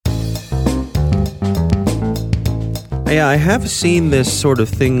Yeah, I have seen this sort of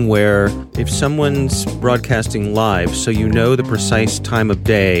thing where if someone's broadcasting live, so you know the precise time of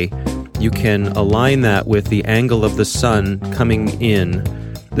day, you can align that with the angle of the sun coming in.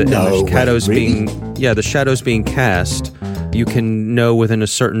 The shadows being cast. You can know within a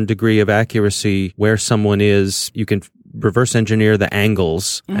certain degree of accuracy where someone is. You can reverse engineer the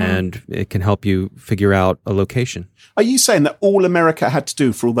angles, and it can help you figure out a location. Are you saying that all America had to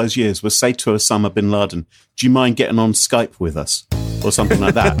do for all those years was say to Osama bin Laden, do you mind getting on Skype with us? Or something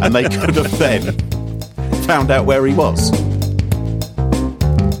like that. And they could have then found out where he was.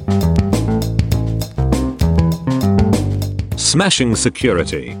 Smashing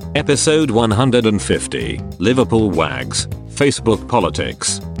Security, episode 150, Liverpool Wags, Facebook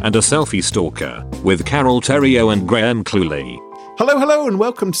Politics, and a Selfie Stalker, with Carol Theriault and Graham Cluley. Hello, and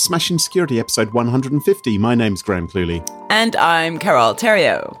welcome to Smashing Security, episode 150. My name's Graham Cluley. And I'm Carol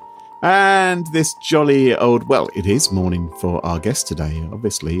Theriault. And this jolly old, well, it is morning for our guest today,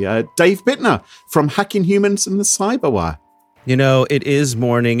 obviously, Dave Bittner from Hacking Humans and the Cyberwire. You know, it is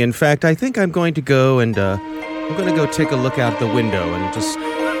morning. In fact, I think I'm going to go and I'm going to go take a look out the window and just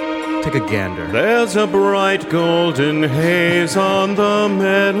take a gander. There's a bright golden haze on the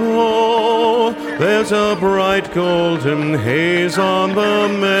meadow. There's a bright golden haze on the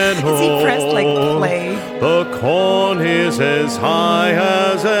meadow. Is he pressed like play? The corn is as high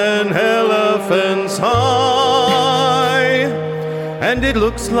as an elephant's high. And it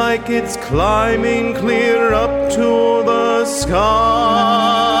looks like it's climbing clear up to the sky.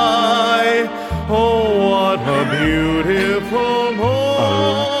 Oh, what a beautiful morning.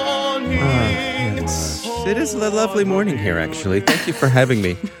 It is a lovely morning here, actually. Thank you for having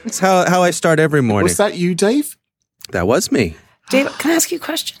me. It's how I start every morning. Was that you, Dave? That was me. Dave, can I ask you a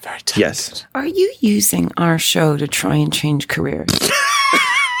question? Very talented. Yes. Are you using our show to try and change careers?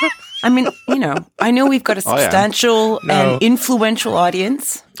 I mean, you know, I know we've got a substantial and influential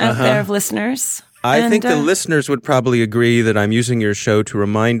audience out there of listeners. I think the listeners would probably agree that I'm using your show to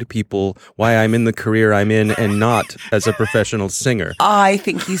remind people why I'm in the career I'm in and not as a professional singer. I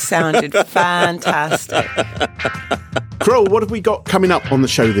think you sounded fantastic. Crow, what have we got coming up on the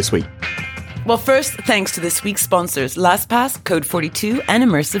show this week? Well, first, thanks to this week's sponsors, LastPass, Code 42, and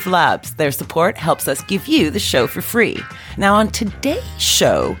Immersive Labs. Their support helps us give you the show for free. Now, on today's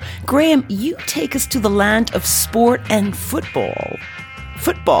show, Graham, you take us to the land of sport and football.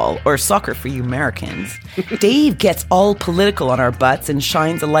 Football, or soccer for you Americans. Dave gets all political on our butts and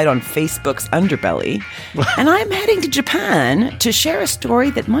shines a light on Facebook's underbelly. And I'm heading to Japan to share a story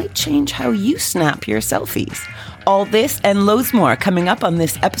that might change how you snap your selfies. All this and loads more coming up on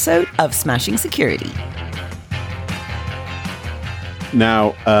this episode of Smashing Security.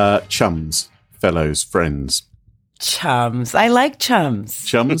 Now, chums, fellows, friends. Chums. I like chums.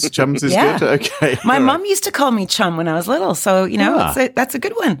 Chums is good? Okay. My mum used to call me chum when I was little, so, you know, that's a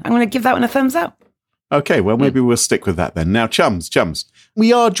good one. I'm going to give that one a thumbs up. Okay, well, maybe we'll stick with that then. Now, chums.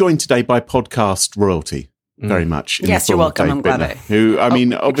 We are joined today by podcast royalty, very much. Yes, you're welcome. I'm glad I... Who, I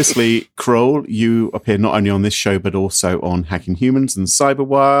mean, obviously, Kroll, you appear not only on this show, but also on Hacking Humans and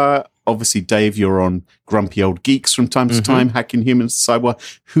Cyberwire. Obviously, Dave, you're on Grumpy Old Geeks from time to time, Hacking Humans,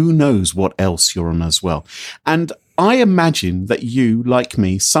 Cyberwire. Who knows what else you're on as well. And I imagine that you, like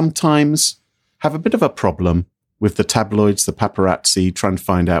me, sometimes have a bit of a problem with the tabloids, the paparazzi, trying to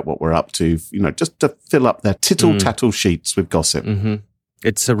find out what we're up to, you know, just to fill up their tittle-tattle sheets with gossip. Mm-hmm.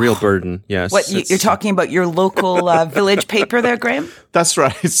 It's a real burden, yes. What, you're talking about your local village paper there, Graham? That's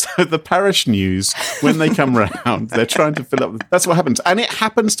right. So the parish news, when they come round, they're trying to fill up. That's what happens. And it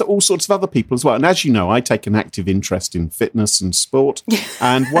happens to all sorts of other people as well. And as you know, I take an active interest in fitness and sport.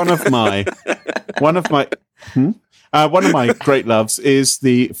 And one of my great loves is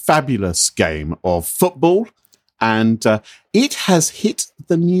the fabulous game of football. And it has hit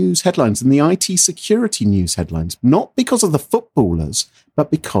the news headlines and the IT security news headlines, not because of the footballers, but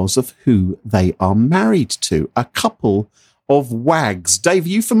because of who they are married to. A couple of wags. Dave, are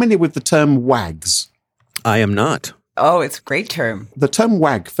you familiar with the term wags? I am not. Oh, it's a great term. The term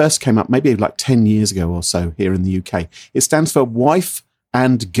wag first came up maybe like 10 years ago or so here in the UK. It stands for wife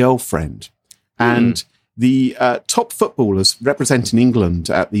and girlfriend. And the top footballers representing England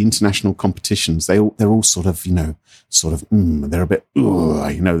at the international competitions, they're all sort of, they're a bit, they're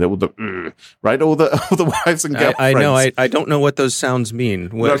all the, right? All the wives and girlfriends. I know. I don't know what those sounds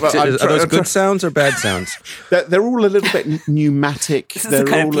mean. Are those good sounds or bad sounds? They're all a little bit pneumatic. This is the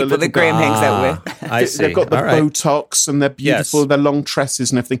kind of people that Graham hangs out with. I see. They've got the Botox and they're beautiful, their long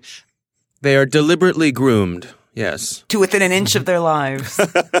tresses and everything. They are deliberately groomed. Yes. To within an inch of their lives.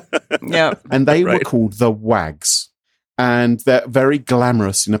 Yeah. And they were called the Wags. And they're very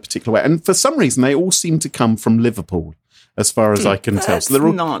glamorous in a particular way. And for some reason, they all seem to come from Liverpool. as far as I can tell. That's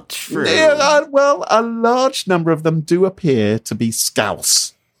not true. Well, a large number of them do appear to be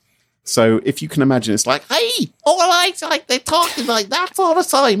Scouse. So if you can imagine, it's like, hey, all right, like they're talking like that all the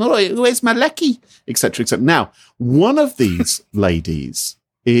time. All right, where's my lecky? Etc. Etc. Now, one of these ladies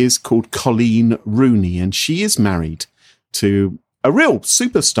is called Colleen Rooney, and she is married to a real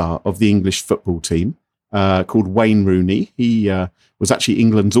superstar of the English football team called Wayne Rooney. He was actually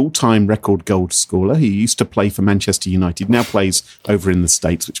England's all-time record goal scorer. He used to play for Manchester United, now plays over in the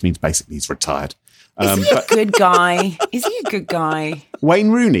States, which means basically he's retired. Is he a good guy? Is he a good guy?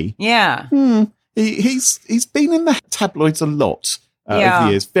 Wayne Rooney? Yeah. He's been in the tabloids a lot over the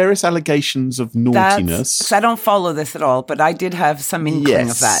years. Various allegations of naughtiness. I don't follow this at all, but I did have some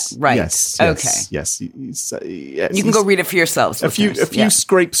inkling of that. Right. Yes. Okay. Yes. You can go read it for yourselves. A few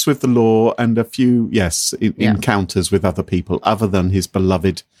scrapes with the law and a few, encounters with other people other than his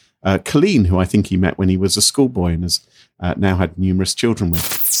beloved Colleen, who I think he met when he was a schoolboy and has now had numerous children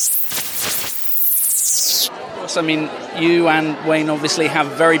with. I mean, you and Wayne obviously have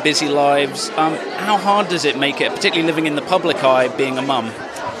very busy lives. How hard does it make it, particularly living in the public eye, being a mum?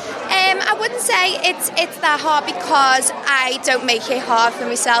 I wouldn't say it's that hard because I don't make it hard for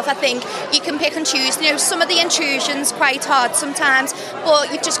myself. I think you can pick and choose. You know, some of the intrusions quite hard sometimes,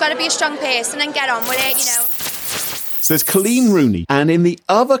 but you've just got to be a strong person and get on with it, you know. So there's Colleen Rooney, and in the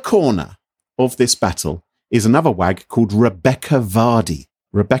other corner of this battle is another wag called Rebecca Vardy.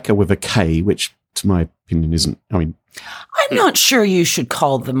 Rebecca with a K, which to my opinion isn't, I'm not sure you should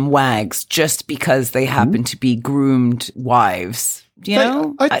call them wags just because they happen to be groomed wives. You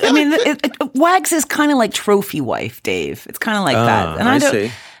know? I mean, wags is kind of like trophy wife, Dave. It's kind of like that. And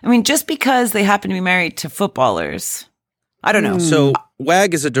I mean, just because they happen to be married to footballers, I don't know. So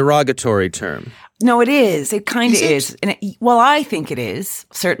wag is a derogatory term. No, it is. It kind of is. And I think it is,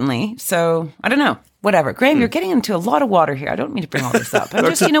 certainly. So, I don't know. Whatever. Graham, you're getting into a lot of water here. I don't mean to bring all this up. I'm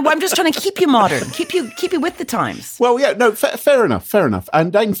just trying to keep you modern, keep you with the times. Well, yeah, no, fair enough.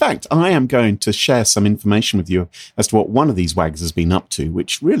 And in fact, I am going to share some information with you as to what one of these wags has been up to,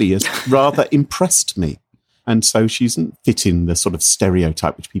 which really has rather impressed me. And so she doesn't fit in the sort of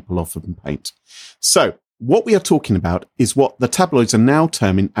stereotype which people often paint. So what we are talking about is what the tabloids are now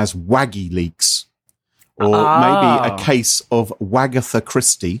terming as waggy leaks, or maybe a case of Wagatha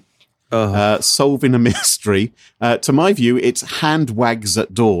Christie. Solving a mystery. To my view, it's hand wags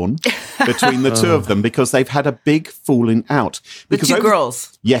at dawn between the two of them because they've had a big falling out. The two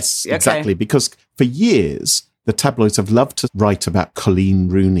girls. Yes, okay. Exactly. Because for years, the tabloids have loved to write about Colleen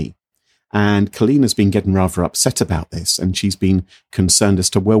Rooney. And Colleen has been getting rather upset about this. And she's been concerned as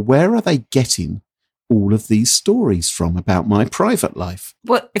to, well, where are they getting all of these stories from about my private life?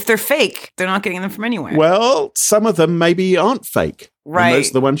 Well, if they're fake, they're not getting them from anywhere. Well, some of them maybe aren't fake. Right. And those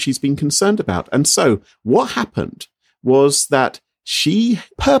are the ones she's been concerned about. And so what happened was that she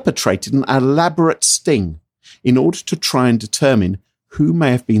perpetrated an elaborate sting in order to try and determine who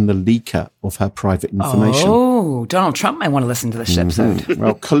may have been the leaker of her private information. Oh, Donald Trump might want to listen to this episode.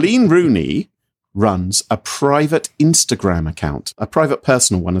 Well, Colleen Rooney runs a private Instagram account, a private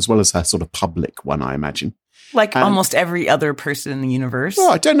personal one, as well as her sort of public one, I imagine. Like almost every other person in the universe?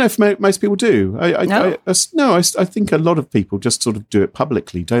 Well, I don't know if most people do. I think a lot of people just sort of do it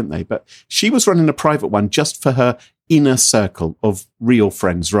publicly, don't they? But she was running a private one just for her inner circle of real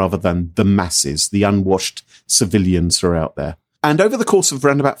friends rather than the masses, the unwashed civilians who are out there. And over the course of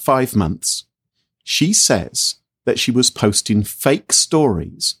around about 5 months, she says that she was posting fake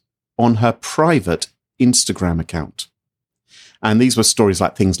stories on her private Instagram account. And these were stories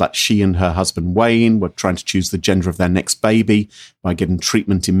like things like she and her husband Wayne were trying to choose the gender of their next baby by getting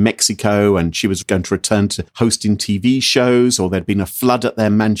treatment in Mexico, and she was going to return to hosting TV shows, or there'd been a flood at their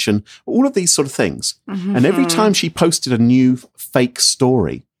mansion, all of these sort of things. Mm-hmm. And every time she posted a new fake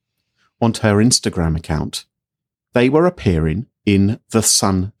story onto her Instagram account, they were appearing in the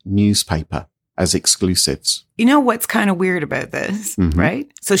Sun newspaper as exclusives. You know what's kind of weird about this, right?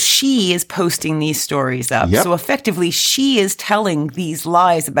 So she is posting these stories up. Yep. So effectively, she is telling these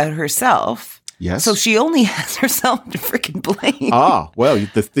lies about herself. Yes. So she only has herself to freaking blame. Well,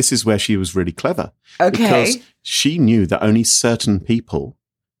 this is where she was really clever. Okay. Because she knew that only certain people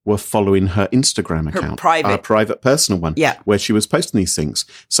were following her Instagram account. Her private personal one. Yeah. Where she was posting these things.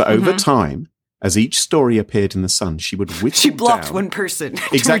 So over time, as each story appeared in the Sun, she would whittle She blocked down. One person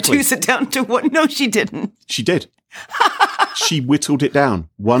Exactly. to reduce it down to one. No, she didn't. She did. She whittled it down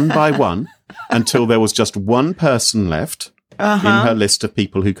one by one until there was just one person left in her list of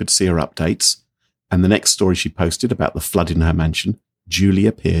people who could see her updates. And the next story she posted about the flood in her mansion duly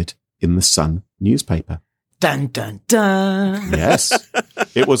appeared in the Sun newspaper. Dun, dun, dun. Yes.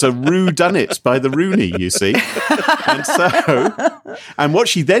 It was a Roo done it by the Rooney, you see. And what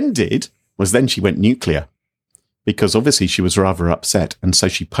she then did was then she went nuclear, because obviously she was rather upset. And so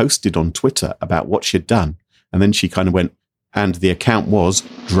she posted on Twitter about what she'd done. And then she kind of went, and the account was,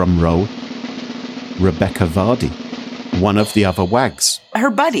 drum roll, Rebecca Vardy, one of the other wags. Her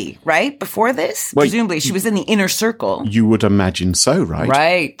buddy, right? Before this? Well, presumably she was in the inner circle. You would imagine so, right?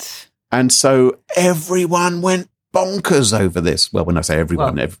 Right. And so everyone went bonkers over this. Well, when I say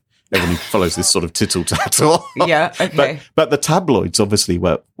everyone, everyone who follows this sort of tittle-tattle. Yeah, okay. But the tabloids obviously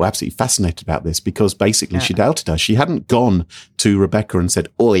were absolutely fascinated about this, because basically she doubted her. She hadn't gone to Rebecca and said,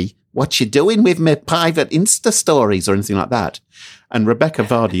 "Oi, what you doing with my private Insta stories?" or anything like that. And Rebecca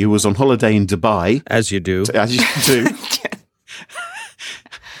Vardy, who was on holiday in Dubai. As you do.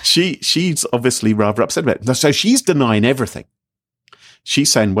 She's obviously rather upset about it. So she's denying everything.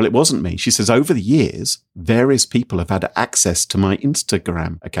 She's saying, well, it wasn't me. She says, over the years, various people have had access to my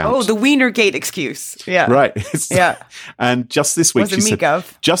Instagram account. Oh, the Wienergate excuse. Yeah. Right. Yeah. And just this week,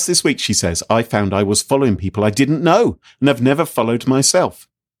 just this week, she says, I found I was following people I didn't know and have never followed myself.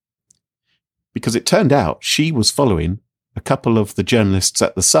 Because it turned out she was following a couple of the journalists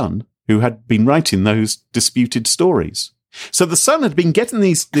at The Sun who had been writing those disputed stories. So The Sun had been getting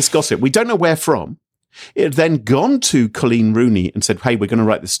this gossip. We don't know where from. It had then gone to Colleen Rooney and said, hey, we're going to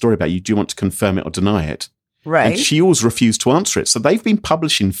write this story about you. Do you want to confirm it or deny it? Right. And she always refused to answer it. So they've been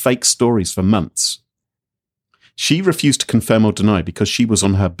publishing fake stories for months. She refused to confirm or deny because she was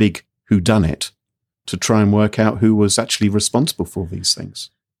on her big whodunit to try and work out who was actually responsible for these things.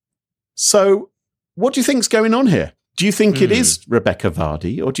 So what do you think's going on here? Do you think it is Rebecca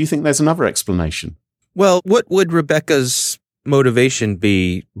Vardy, or do you think there's another explanation? Well, what would Rebecca's motivation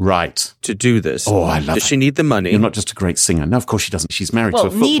be to do this? Oh, I love it. Does she need the money? You're not just a great singer. No, of course she doesn't. She's married to a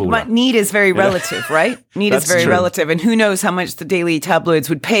footballer. Need is very relative, right? Need is very relative. And who knows how much the daily tabloids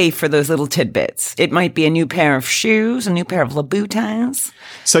would pay for those little tidbits. It might be a new pair of shoes, a new pair of Louboutins.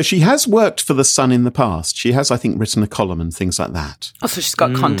 So she has worked for The Sun in the past. She has, I think, written a column and things like that. Oh, so she's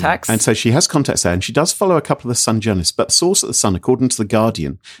got contacts. And so she has contacts there, and she does follow a couple of The Sun journalists. But the source at The Sun, according to The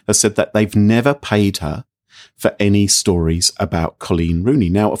Guardian, has said that they've never paid her for any stories about Colleen Rooney.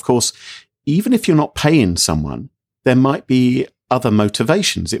 Now, of course, even if you're not paying someone, there might be other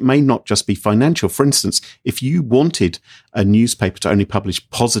motivations. It may not just be financial. For instance, if you wanted a newspaper to only publish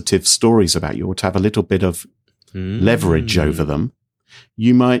positive stories about you or to have a little bit of leverage over them,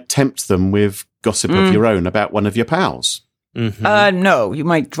 you might tempt them with gossip of your own about one of your pals. No, you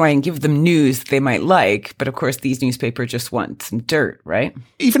might try and give them news they might like, but of course these newspapers just want some dirt, right?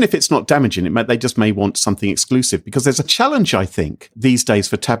 Even if it's not damaging, they just may want something exclusive, because there's a challenge, I think, these days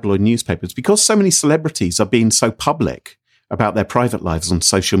for tabloid newspapers, because so many celebrities are being so public about their private lives on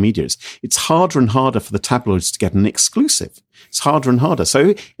social media. It's harder and harder for the tabloids to get an exclusive. It's harder and harder.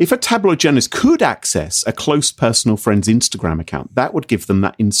 So if a tabloid journalist could access a close personal friend's Instagram account, that would give them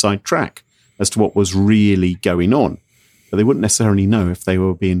that inside track as to what was really going on. But they wouldn't necessarily know if they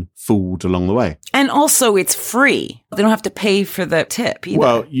were being fooled along the way. And also, it's free. They don't have to pay for the tip either.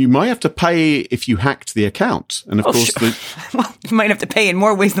 Well, you might have to pay if you hacked the account. And of course... Well, you might have to pay in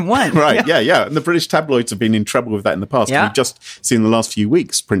more ways than one. Right, yeah. And the British tabloids have been in trouble with that in the past. Yeah. We've just seen in the last few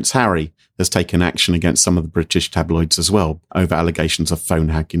weeks, Prince Harry has taken action against some of the British tabloids as well over allegations of phone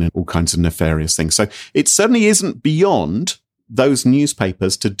hacking and all kinds of nefarious things. So it certainly isn't beyond those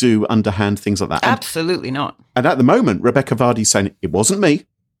newspapers to do underhand things like that. Absolutely not. And at the moment, Rebecca Vardy's saying, it wasn't me.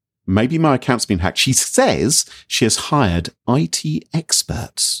 Maybe my account's been hacked. She says she has hired IT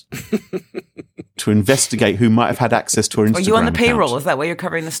experts to investigate who might have had access to her Instagram account. Are you on the payroll? Account. Is that why you're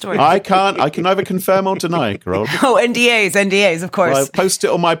covering the story? I can either confirm or deny, Carol. Oh, NDAs, of course. Well, I've posted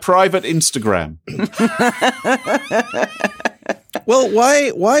it on my private Instagram. Well,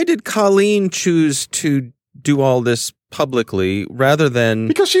 why did Colleen choose to do all this publicly rather than...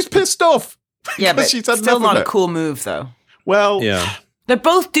 Because she's pissed off. Yeah, but she's had still not a it. cool move, though. Well, yeah. They're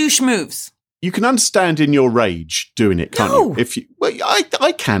both douche moves. You can understand in your rage doing it, can't you? If you, well,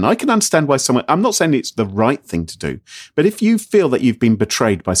 I can understand why someone. I'm not saying it's the right thing to do, but if you feel that you've been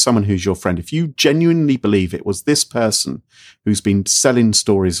betrayed by someone who's your friend, if you genuinely believe it was this person who's been selling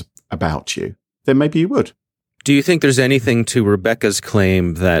stories about you, then maybe you would. Do you think there's anything to Rebecca's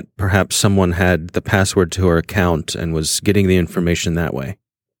claim that perhaps someone had the password to her account and was getting the information that way?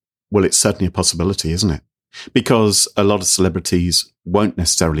 Well, it's certainly a possibility, isn't it? Because a lot of celebrities won't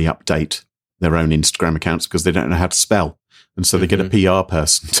necessarily update their own Instagram accounts because they don't know how to spell. And so they get a PR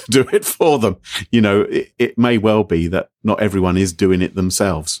person to do it for them. You know, it may well be that not everyone is doing it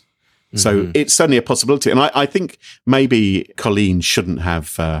themselves. So it's certainly a possibility. And I think maybe Colleen shouldn't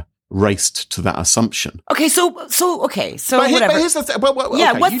have raced to that assumption. Okay, so whatever. Here's the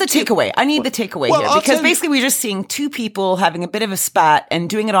what's the takeaway? I need the takeaway here because basically we're just seeing two people having a bit of a spat and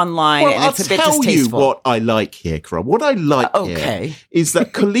doing it online, and it's a bit distasteful. I'll tell you what I like here, Carol. What I like here is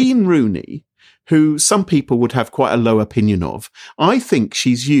that Colleen Rooney, who some people would have quite a low opinion of, I think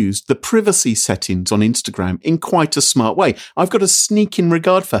she's used the privacy settings on Instagram in quite a smart way. I've got a sneaking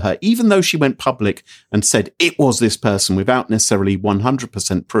regard for her, even though she went public and said it was this person without necessarily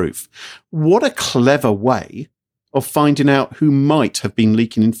 100% proof. What a clever way of finding out who might have been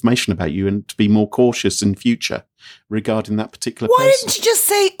leaking information about you and to be more cautious in future regarding that particular person. Why didn't you just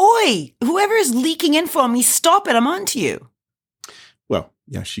say, oi, whoever is leaking info on me, stop it, I'm on to you? Well,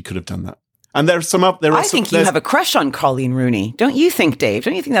 yeah, she could have done that. And I think you have a crush on Colleen Rooney. Don't you think, Dave?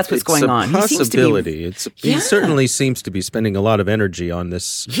 Don't you think that's what's going on? It's a possibility. He certainly seems to be spending a lot of energy on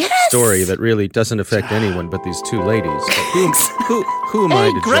this story that really doesn't affect anyone but these two ladies. But who am I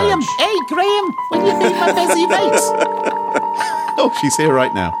to judge? Hey, Graham, when you meet my busy mates. Oh, she's here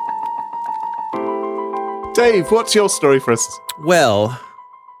right now. Dave, what's your story for us? Well,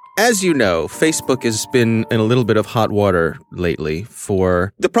 as you know, Facebook has been in a little bit of hot water lately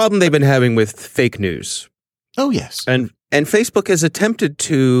for the problem they've been having with fake news. Oh, yes. And Facebook has attempted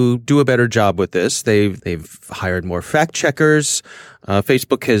to do a better job with this. They've hired more fact checkers.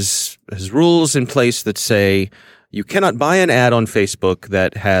 Facebook has rules in place that say you cannot buy an ad on Facebook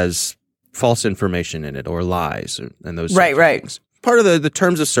that has false information in it or lies and those sorts of things. Part of the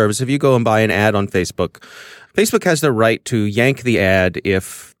terms of service, if you go and buy an ad on Facebook, Facebook has the right to yank the ad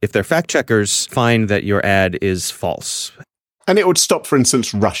if their fact checkers find that your ad is false. And it would stop, for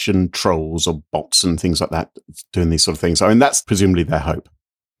instance, Russian trolls or bots and things like that doing these sort of things. I mean, that's presumably their hope.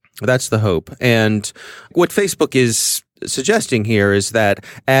 That's the hope. And what Facebook is suggesting here is that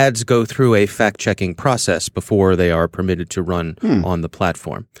ads go through a fact-checking process before they are permitted to run on the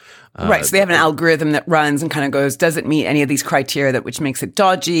platform. Right, so they have an algorithm that runs and kind of goes, does it meet any of these criteria which makes it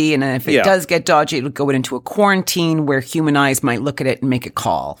dodgy? And then if it does get dodgy, it'll go into a quarantine where human eyes might look at it and make a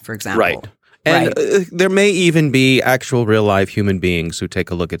call, for example. Right. And there may even be actual real-life human beings who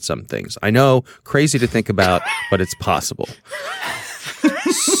take a look at some things. I know, crazy to think about, but it's possible.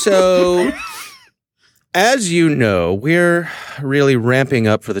 So, as you know, we're really ramping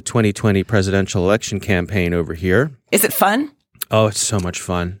up for the 2020 presidential election campaign over here. Is it fun? Oh, it's so much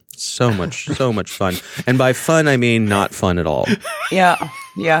fun. So much fun. And by fun, I mean not fun at all. Yeah.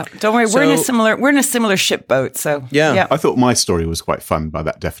 Don't worry, we're in a similar ship boat. So yeah. I thought my story was quite fun by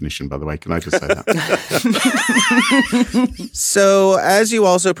that definition, by the way. Can I just say that? So, as you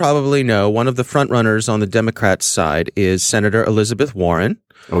also probably know, one of the front runners on the Democrats' side is Senator Elizabeth Warren.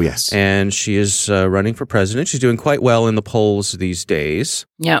 Oh, yes. And she is running for president. She's doing quite well in the polls these days.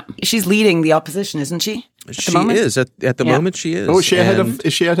 Yeah. She's leading the opposition, isn't she? She is. At the moment, she is. Oh, is she ahead of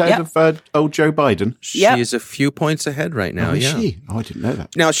old Joe Biden? She's a few points ahead right now, is she? Oh, I didn't know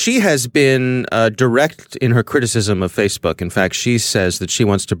that. Now, she has been direct in her criticism of Facebook. In fact, she says that she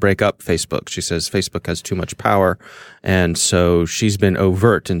wants to break up Facebook. She says Facebook has too much power. And so she's been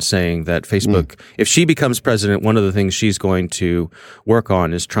overt in saying that Facebook, if she becomes president, one of the things she's going to work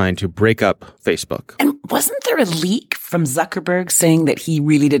on is trying to break up Facebook. And wasn't there a leak from Zuckerberg saying that he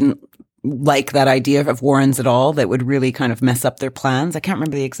really didn't like that idea of Warren's at all, that would really kind of mess up their plans? I can't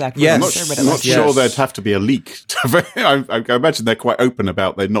remember the exact answer, but I'm not sure there'd have to be a leak. I imagine they're quite open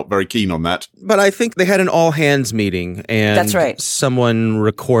about they're not very keen on that. But I think they had an all-hands meeting, and that's right. Someone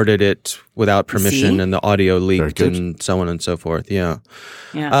recorded it without permission, and the audio leaked, and so on and so forth. Yeah.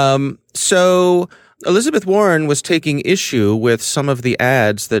 So Elizabeth Warren was taking issue with some of the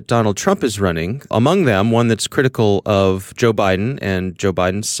ads that Donald Trump is running, among them one that's critical of Joe Biden and Joe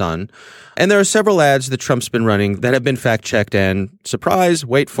Biden's son. And there are several ads that Trump's been running that have been fact-checked and, surprise,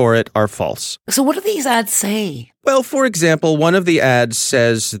 wait for it, are false. So what do these ads say? Well, for example, one of the ads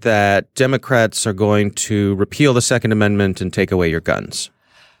says that Democrats are going to repeal the Second Amendment and take away your guns.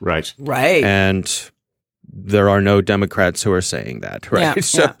 Right. And there are no Democrats who are saying that, right?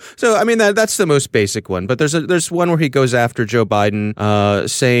 So I mean, that's the most basic one. But there's one where he goes after Joe Biden,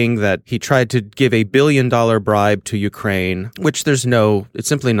 saying that he tried to give $1 billion bribe to Ukraine, which it's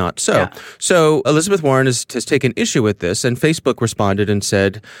simply not so. Yeah. So Elizabeth Warren has taken issue with this, and Facebook responded and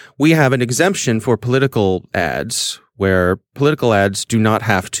said, we have an exemption for political ads where political ads do not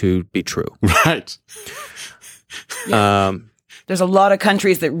have to be true. Right. There's a lot of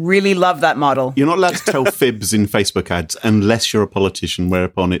countries that really love that model. You're not allowed to tell fibs in Facebook ads unless you're a politician,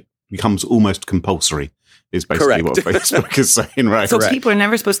 whereupon it becomes almost compulsory, is basically what Facebook is saying, right? So people are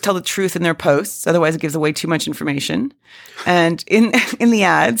never supposed to tell the truth in their posts, otherwise it gives away too much information. And in the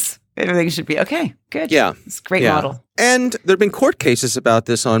ads, Everything should be okay. Good. Yeah. It's a great model. And there have been court cases about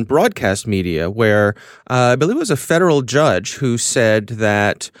this on broadcast media where I believe it was a federal judge who said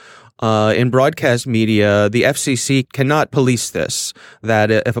that in broadcast media, the FCC cannot police this,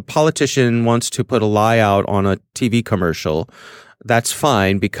 that if a politician wants to put a lie out on a TV commercial, that's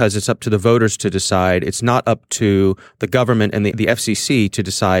fine because it's up to the voters to decide. It's not up to the government and the FCC to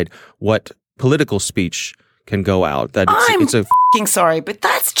decide what political speech can go out. That it's a f***ing sorry, but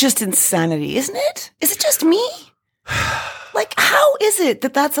that's just insanity, isn't it? Is it just me? Like, how is it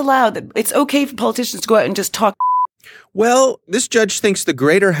that that's allowed? That it's okay for politicians to go out and just talk? Well, this judge thinks the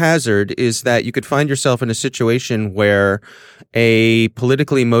greater hazard is that you could find yourself in a situation where a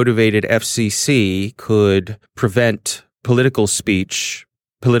politically motivated FCC could prevent political speech,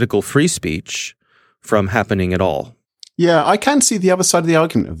 political free speech, from happening at all. Yeah, I can see the other side of the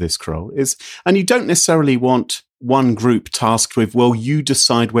argument of this, Kroll, and you don't necessarily want one group tasked with, well, you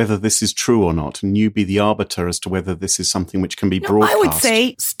decide whether this is true or not, and you be the arbiter as to whether this is something which can be broadcast. I would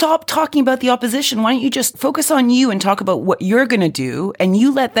say stop talking about the opposition. Why don't you just focus on you and talk about what you're going to do, and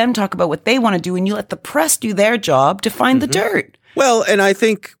you let them talk about what they want to do, and you let the press do their job to find the dirt. Well, and I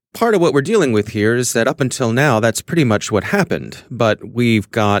think part of what we're dealing with here is that up until now, that's pretty much what happened. But we've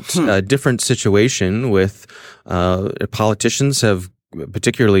got a different situation with politicians have,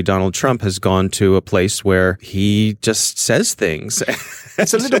 particularly Donald Trump, has gone to a place where he just says things.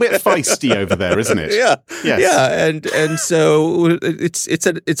 It's a little bit feisty over there, isn't it? Yeah. Yes. Yeah. And so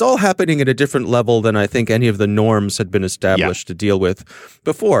it's all happening at a different level than I think any of the norms had been established to deal with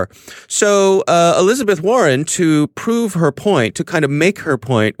before. So Elizabeth Warren, to prove her point, to kind of make her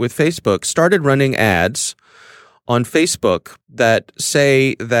point with Facebook, started running ads on Facebook that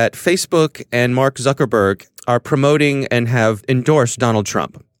say that Facebook and Mark Zuckerberg are promoting and have endorsed Donald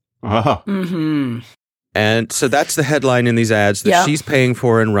Trump. Oh. Mm-hmm. And so that's the headline in these ads that she's paying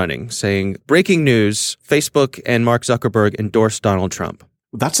for and running, saying, breaking news, Facebook and Mark Zuckerberg endorsed Donald Trump.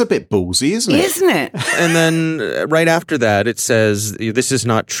 That's a bit ballsy, isn't it? Isn't it? And then right after that, it says, this is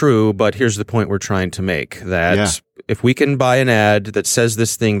not true, but here's the point we're trying to make, that if we can buy an ad that says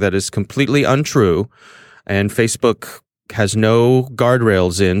this thing that is completely untrue, and Facebook has no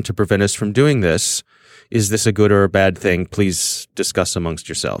guardrails in to prevent us from doing this, is this a good or a bad thing? Please discuss amongst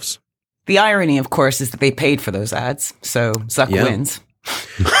yourselves. The irony, of course, is that they paid for those ads, so Zuck wins.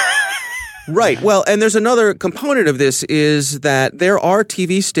 Right. Well, and there's another component of this is that there are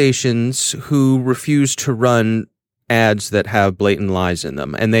TV stations who refuse to run ads that have blatant lies in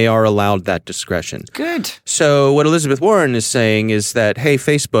them, and they are allowed that discretion. Good. So what Elizabeth Warren is saying is that, hey,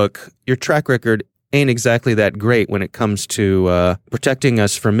 Facebook, your track record ain't exactly that great when it comes to protecting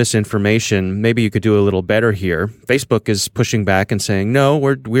us from misinformation. Maybe you could do a little better here. Facebook is pushing back and saying, no,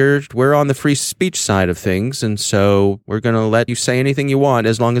 we're on the free speech side of things, and so we're going to let you say anything you want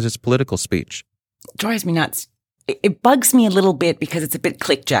as long as it's political speech. It drives me nuts. It bugs me a little bit because it's a bit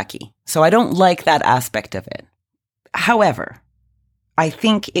clickjacky, so I don't like that aspect of it. However, I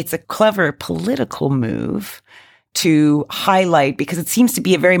think it's a clever political move to highlight, because it seems to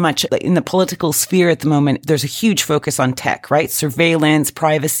be a very much in the political sphere at the moment, there's a huge focus on tech, right? Surveillance,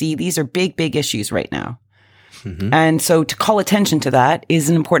 privacy, these are big, big issues right now. Mm-hmm. And so to call attention to that is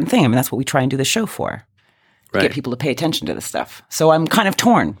an important thing. I mean, that's what we try and do the show for, to get people to pay attention to this stuff. So I'm kind of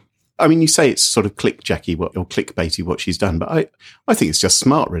torn. I mean, you say it's sort of clickjacky or clickbaity what she's done, but I think it's just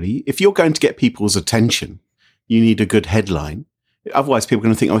smart, really. If you're going to get people's attention, you need a good headline. Otherwise, people are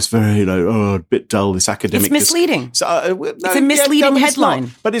going to think, it's very, a bit dull, this academic. It's misleading. It's a misleading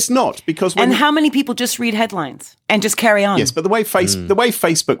headline. But it's not, because and how many people just read headlines and just carry on? Yes, but the way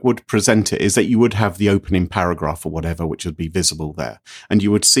Facebook would present it is that you would have the opening paragraph or whatever, which would be visible there, and you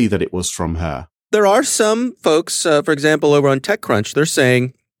would see that it was from her. There are some folks, for example, over on TechCrunch, they're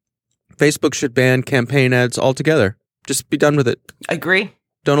saying Facebook should ban campaign ads altogether. Just be done with it. Agree.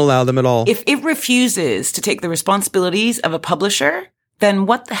 Don't allow them at all. If it refuses to take the responsibilities of a publisher, then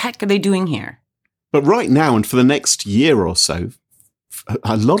what the heck are they doing here? But right now and for the next year or so,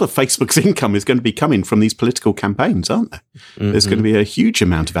 a lot of Facebook's income is going to be coming from these political campaigns, aren't there? Mm-hmm. There's going to be a huge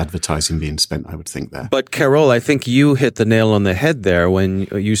amount of advertising being spent, I would think, there. But Carol, I think you hit the nail on the head there when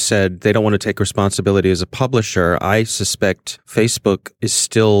you said they don't want to take responsibility as a publisher. I suspect Facebook is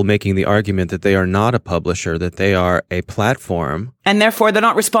still making the argument that they are not a publisher, that they are a platform. And therefore, they're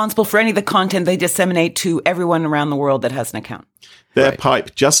not responsible for any of the content they disseminate to everyone around the world that has an account. Their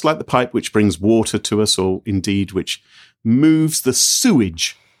pipe, just like the pipe which brings water to us, or indeed which moves the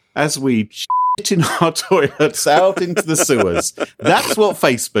sewage as we shit in our toilets out into the sewers. That's what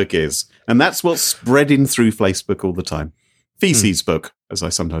Facebook is. And that's what's spreading through Facebook all the time. Feces book, as I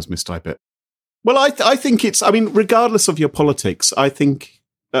sometimes mistype it. Well, I think regardless of your politics, I think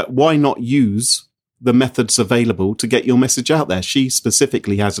why not use the methods available to get your message out there? She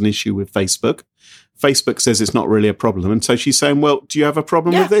specifically has an issue with Facebook. Facebook says it's not really a problem. And so she's saying, well, do you have a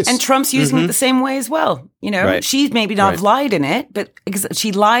problem with this? And Trump's using it the same way as well. You know, she maybe not have lied in it, but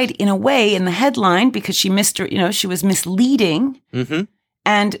she lied in a way in the headline because she she was misleading. Mm-hmm.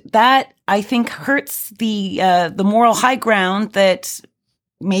 And that, I think, hurts the moral high ground that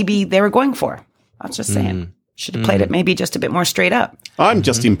maybe they were going for. I was just saying. Should have played it maybe just a bit more straight up. I'm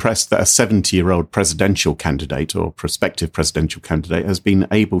just impressed that a 70-year-old presidential candidate or prospective presidential candidate has been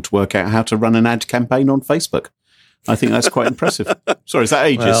able to work out how to run an ad campaign on Facebook. I think that's quite impressive. Sorry, is that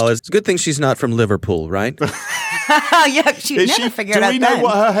ageist? Well, it's a good thing she's not from Liverpool, right? Yeah, she'd never figure it out. Do we know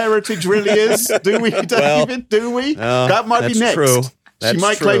what her heritage really is? Do we, David? Do we? That might be next. True. She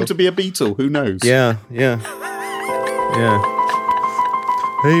might claim to be a Beatle. Who knows? Yeah.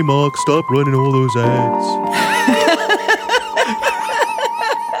 Hey, Mark, stop running all those ads.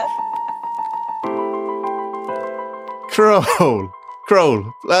 Kroll,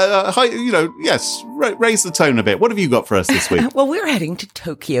 yes, raise the tone a bit. What have you got for us this week? Well, we're heading to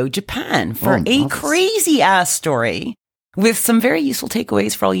Tokyo, Japan for a crazy-ass story with some very useful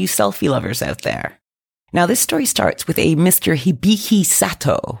takeaways for all you selfie lovers out there. Now, this story starts with a Mr. Hibiki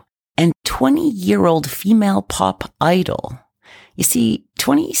Sato and 20-year-old female pop idol. You see,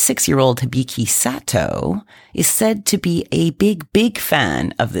 26-year-old Hibiki Sato is said to be a big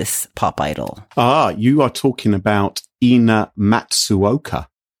fan of this pop idol. Ah, you are talking about Ina Matsuoka,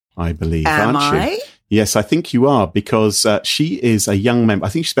 I believe, aren't you? Am I? Yes, I think you are, because she is a young member. I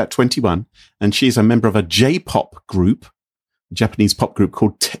think she's about 21, and she's a member of a J-pop group, a Japanese pop group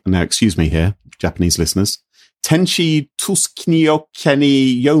called, now excuse me here, Japanese listeners, Tenshi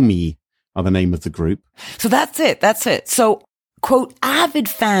Tsukinyo-keni Yomi are the name of the group. So that's it. So, quote, avid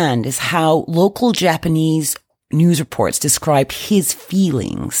fan is how local Japanese news reports described his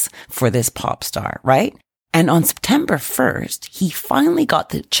feelings for this pop star, right? And on September 1st, he finally got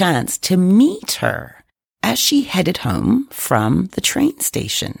the chance to meet her as she headed home from the train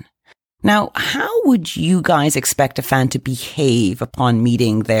station. Now, how would you guys expect a fan to behave upon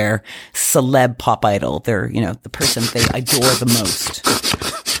meeting their celeb pop idol, the person they adore the most?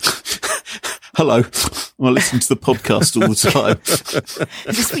 Hello. I listen to the podcast all the time.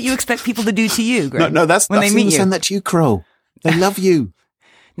 Is this what you expect people to do to you, Greg? No, that's when they meet you. Saying that to you, Kroll. They love you.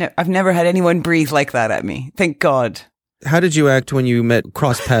 No, I've never had anyone breathe like that at me. Thank God. How did you act when you met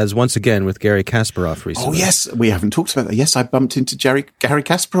cross paths once again with Gary Kasparov recently? Oh, yes. We haven't talked about that. Yes, I bumped into Gary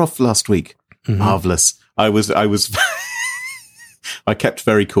Kasparov last week. Mm-hmm. Marvelous. I was I kept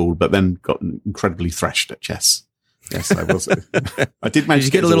very cool, but then got incredibly thrashed at chess. Yes, I was. I did manage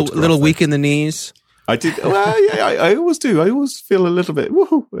to get a little weak in the knees. I did. Well, yeah, I always do. I always feel a little bit,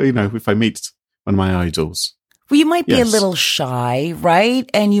 if I meet one of my idols. Well, you might be a little shy, right?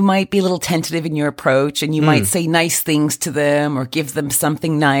 And you might be a little tentative in your approach, and you might say nice things to them or give them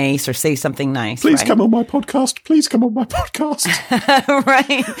something nice or say something nice. Please come on my podcast. Please come on my podcast.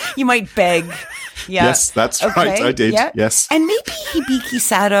 Right. You might beg. Yeah. Yes, that's right. I did. Yeah. Yes. And maybe Hibiki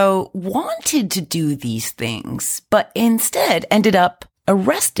Sato wanted to do these things, but instead ended up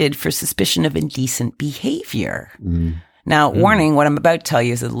arrested for suspicion of indecent behavior. Now, warning, what I'm about to tell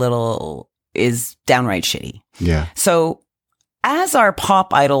you is downright shitty. Yeah. So as our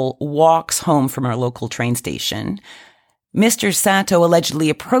pop idol walks home from our local train station, Mr. Sato allegedly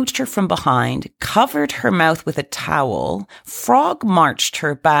approached her from behind, covered her mouth with a towel, frog marched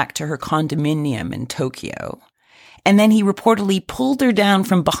her back to her condominium in Tokyo, and then he reportedly pulled her down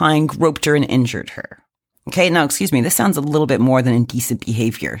from behind, groped her, and injured her. Okay, now, excuse me, this sounds a little bit more than indecent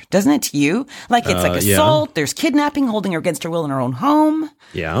behavior, doesn't it to you? Like it's like assault, there's kidnapping, holding her against her will in her own home.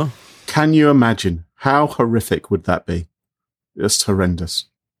 Yeah. Can you imagine? How horrific would that be? Just horrendous.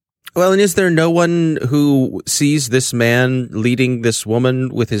 Well, and is there no one who sees this man leading this woman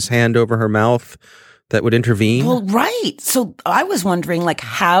with his hand over her mouth that would intervene? Well, right. So I was wondering,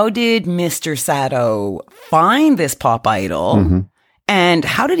 how did Mr. Sato find this pop idol? Mm-hmm. And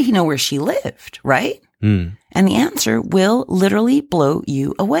how did he know where she lived, right? And the answer will literally blow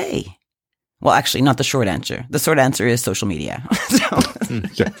you away. Well, actually, not the short answer. The short answer is social media.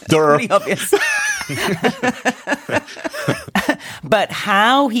 Pretty obvious. But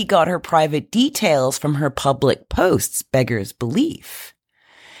how he got her private details from her public posts beggars belief.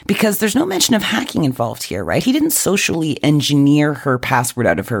 Because there's no mention of hacking involved here, right? He didn't socially engineer her password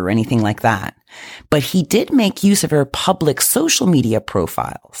out of her or anything like that. But he did make use of her public social media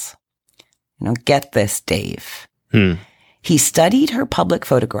profiles. Get this, Dave. He studied her public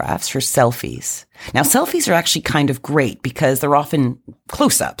photographs, her selfies. Now, selfies are actually kind of great because they're often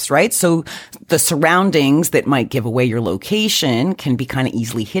close-ups, right? So the surroundings that might give away your location can be kind of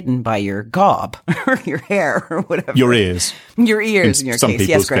easily hidden by your gob or your hair or whatever. Your ears. Your ears in your some case.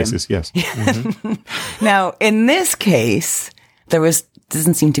 people's Graham. cases, yes. Now, in this case,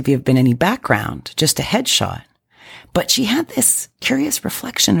 doesn't seem to have been any background, just a headshot. But she had this curious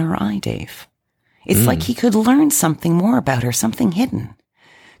reflection in her eye, Dave. It's like he could learn something more about her, something hidden.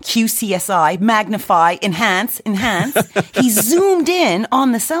 QCSI, magnify, enhance. He zoomed in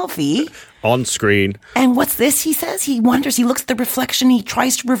on the selfie. On screen. And what's this, he says? He wonders, he looks at the reflection, he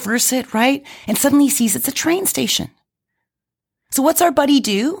tries to reverse it, right? And suddenly he sees it's a train station. So what's our buddy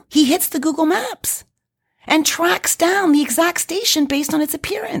do? He hits the Google Maps and tracks down the exact station based on its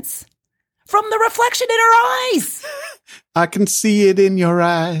appearance. From the reflection in her eyes. I can see it in your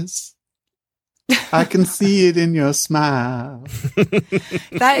eyes. I can see it in your smile.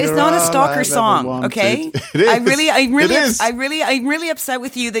 That is not a stalker song, okay? It is. I'm It really upset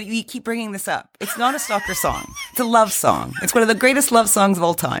with you that you keep bringing this up. It's not a stalker song. It's a love song. It's one of the greatest love songs of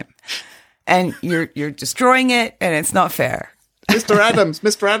all time. And you're destroying it, and it's not fair.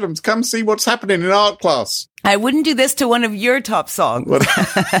 Mr. Adams, come see what's happening in art class. I wouldn't do this to one of your top songs.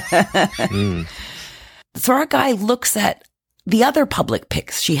 So our guy looks at the other public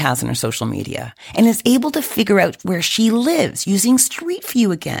pics she has on her social media and is able to figure out where she lives using Street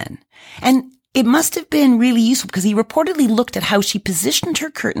View again. And it must have been really useful because he reportedly looked at how she positioned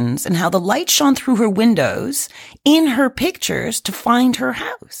her curtains and how the light shone through her windows in her pictures to find her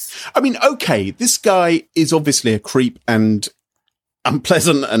house. I mean, okay, this guy is obviously a creep and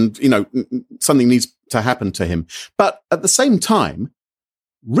unpleasant and, something needs to happen to him. But at the same time,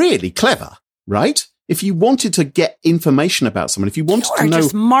 really clever, right? If you wanted to get information about someone, if you wanted to know...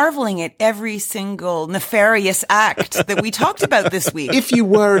 just marveling at every single nefarious act that we talked about this week. If you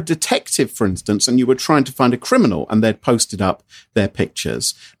were a detective, for instance, and you were trying to find a criminal and they'd posted up their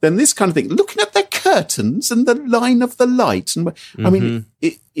pictures, then this kind of thing, looking at their curtains and the line of the light, and I mean,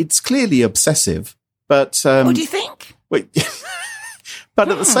 it's clearly obsessive, but... what do you think? Wait, but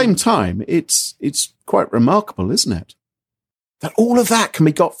at the same time, it's quite remarkable, isn't it? That all of that can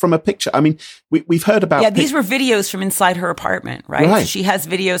be got from a picture. I mean, we've heard about... Yeah, these were videos from inside her apartment, right? Right. So she has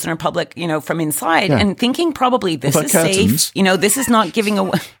videos in her public, from inside and thinking probably this is curtains. safe. This is not giving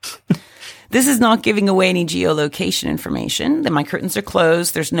away... This is not giving away any geolocation information. That my curtains are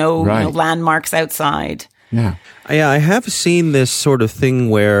closed. There's no landmarks outside. Yeah. Yeah, I have seen this sort of thing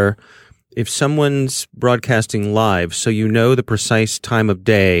where if someone's broadcasting live, so you know the precise time of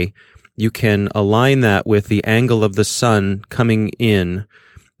day, you can align that with the angle of the sun coming in,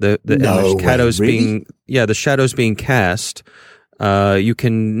 the shadows the shadows being cast. You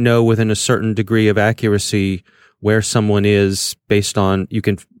can know within a certain degree of accuracy where someone is based on. You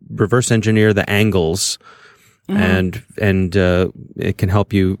can reverse engineer the angles, and it can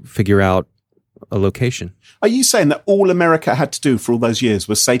help you figure out a location. Are you saying that all America had to do for all those years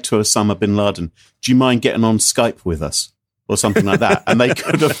was say to Osama bin Laden, "Do you mind getting on Skype with us?" or something like that, and they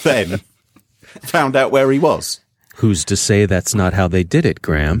could have then found out where he was? Who's to say that's not how they did it,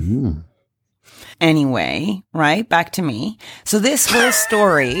 Graham? Anyway, right, back to me. So this whole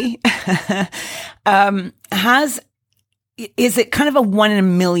story is it kind of a 1 in a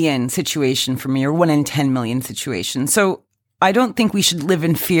million situation for me, or 1 in 10 million situation? So I don't think we should live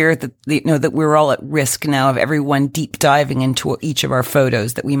in fear that that we're all at risk now of everyone deep diving into each of our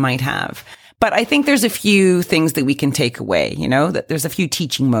photos that we might have. But I think there's a few things that we can take away, that there's a few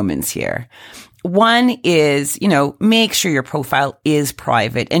teaching moments here. One is, make sure your profile is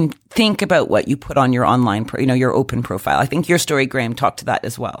private and think about what you put on your online, your open profile. I think your story, Graham, talked to that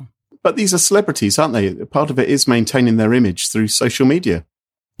as well. But these are celebrities, aren't they? Part of it is maintaining their image through social media.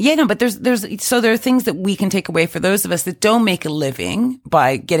 Yeah, no, but there are things that we can take away for those of us that don't make a living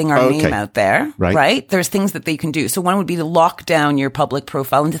by getting our name out there, right? There's things that they can do. So one would be to lock down your public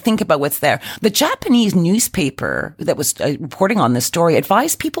profile and to think about what's there. The Japanese newspaper that was reporting on this story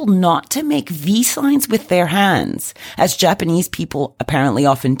advised people not to make V signs with their hands, as Japanese people apparently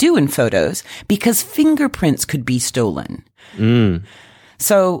often do in photos, because fingerprints could be stolen.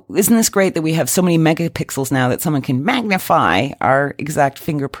 So isn't this great that we have so many megapixels now that someone can magnify our exact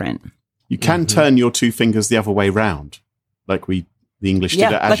fingerprint? You can turn your two fingers the other way round, like the English did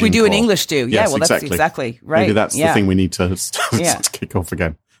at Agincourt. Like we do in English do. Yes, well, that's exactly right. Maybe that's the thing we need to kick off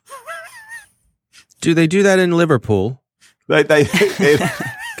again. Do they do that in Liverpool? They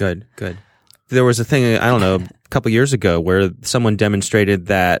Good. There was a thing, I don't know, a couple years ago where someone demonstrated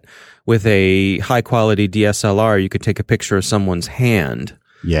that with a high-quality DSLR, you could take a picture of someone's hand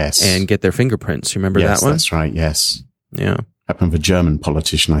and get their fingerprints. You remember that one? Yes, that's right, yes. Yeah. Happened with a German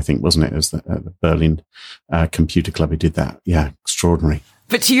politician, I think, wasn't it? It was the Berlin Computer Club who did that. Yeah, extraordinary.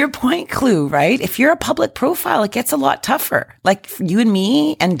 But to your point, Clue, right? If you're a public profile, it gets a lot tougher. Like you and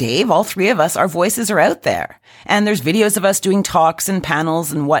me and Dave, all three of us, our voices are out there. And there's videos of us doing talks and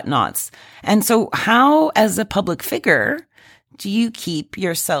panels and whatnots. And so how, as a public figure, do you keep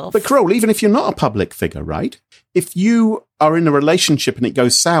yourself... But Kroll, even if you're not a public figure, right? If you are in a relationship and it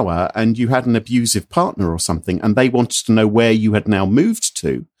goes sour and you had an abusive partner or something and they wanted to know where you had now moved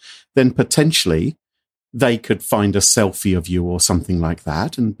to, then potentially they could find a selfie of you or something like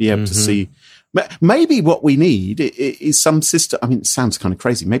that and be able to see. Maybe what we need is some system. I mean, it sounds kind of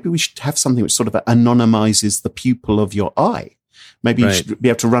crazy. Maybe we should have something which sort of anonymizes the pupil of your eye. Maybe you should be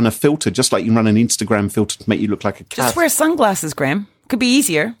able to run a filter, just like you run an Instagram filter to make you look like a cat. Just wear sunglasses, Graham. Could be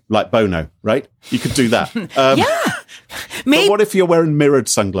easier. Like Bono, right? You could do that. Yeah. Maybe. But what if you're wearing mirrored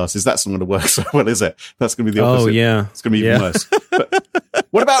sunglasses? That's not going to work so well, is it? That's going to be the opposite. Oh, yeah. It's going to be even worse. But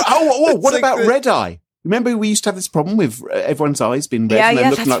what about, what about red eye? Remember we used to have this problem with everyone's eyes being red and then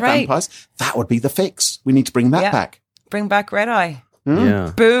looking like vampires? That would be the fix. We need to bring that back. Bring back red eye.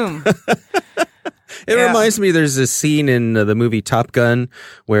 Yeah. Boom. It reminds me, there's a scene in the movie Top Gun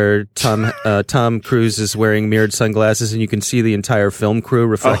where Tom Cruise is wearing mirrored sunglasses and you can see the entire film crew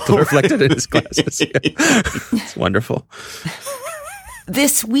reflected in his glasses. Yeah. It's wonderful.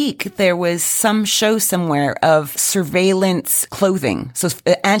 This week, there was some show somewhere of surveillance clothing. So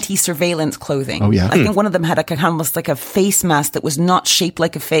anti-surveillance clothing. Oh, yeah. I think one of them had almost like a face mask that was not shaped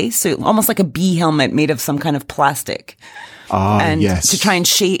like a face. So almost like a bee helmet made of some kind of plastic. And to try and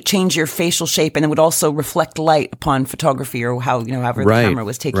change your facial shape, and it would also reflect light upon photography or however the camera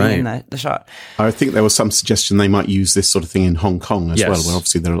was taking in the shot. I think there was some suggestion they might use this sort of thing in Hong Kong as well, where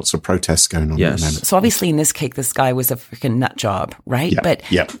obviously there are lots of protests going on at the moment. So obviously in this case, this guy was a freaking nut job, right? Yeah. But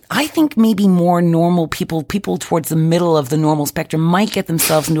I think maybe more normal people towards the middle of the normal spectrum might get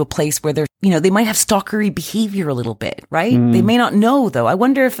themselves into a place where they're, they might have stalkery behavior a little bit, right? They may not know though. I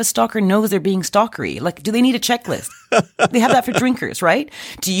wonder if a stalker knows they're being stalkery. Like, do they need a checklist? They have that for drinkers, right?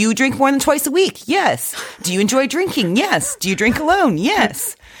 Do you drink more than twice a week? Yes. Do you enjoy drinking? Yes. Do you drink alone?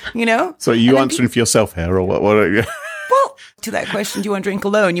 Yes. So are you answering for yourself here, or what are you? Well, to that question, do you want to drink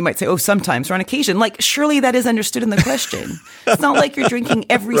alone? You might say, sometimes or on occasion. Like, surely that is understood in the question. It's not like you're drinking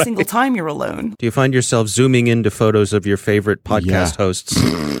every single time you're alone. Do you find yourself zooming into photos of your favorite podcast hosts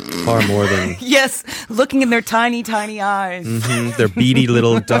far more than... Yes, looking in their tiny, tiny eyes. Mm-hmm. Their beady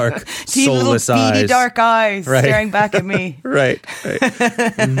little dark, soulless eyes. Beady dark eyes staring back at me. Right.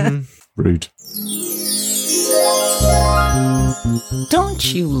 Mm-hmm. Rude.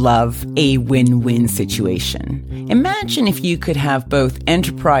 Don't you love a win-win situation? Imagine if you could have both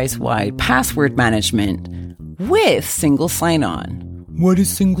enterprise-wide password management with single sign-on. What is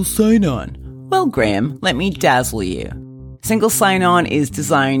single sign-on? Well, Graham, let me dazzle you. Single sign-on is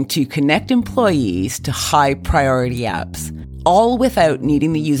designed to connect employees to high-priority apps, all without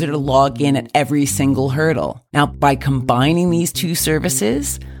needing the user to log in at every single hurdle. Now, by combining these two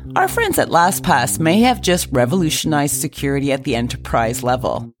services, our friends at LastPass may have just revolutionized security at the enterprise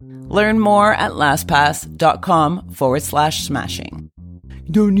level. Learn more at lastpass.com/smashing.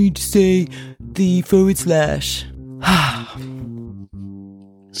 You don't need to say the /.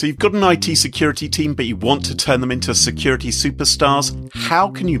 So you've got an IT security team, but you want to turn them into security superstars. How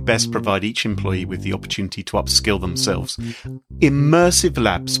can you best provide each employee with the opportunity to upskill themselves? Immersive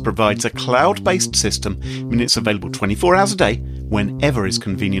Labs provides a cloud-based system, meaning it's available 24 hours a day, whenever is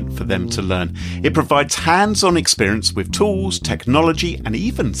convenient for them to learn. It provides hands-on experience with tools, technology, and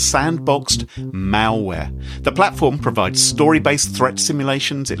even sandboxed malware. The platform provides story-based threat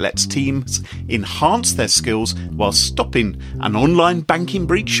simulations. It lets teams enhance their skills while stopping an online banking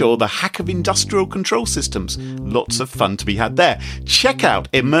breach or the hack of industrial control systems. Lots of fun to be had there. Check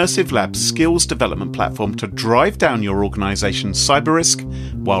out Immersive Labs' skills development platform to drive down your organization's cyber risk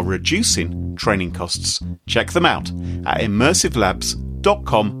while reducing training costs. Check them out at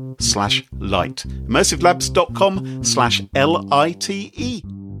immersivelabs.com/lite. immersivelabs.com/LITE.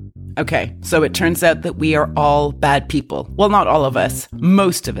 Okay, so it turns out that we are all bad people. Well, not all of us.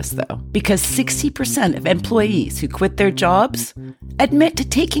 Most of us, though. Because 60% of employees who quit their jobs admit to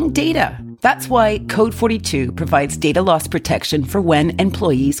taking data. That's why Code 42 provides data loss protection for when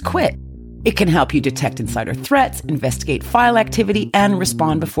employees quit. It can help you detect insider threats, investigate file activity, and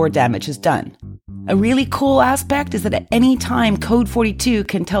respond before damage is done. A really cool aspect is that at any time, Code 42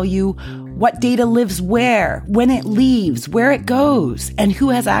 can tell you what data lives where, when it leaves, where it goes, and who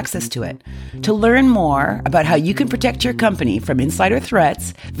has access to it. To learn more about how you can protect your company from insider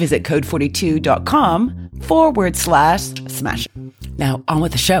threats, visit code42.com/smash. Now, on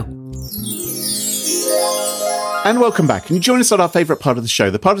with the show. And welcome back. And you join us on our favourite part of the show,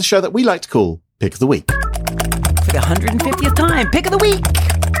 the part of the show that we like to call Pick of the Week. For the 150th time, Pick of the Week.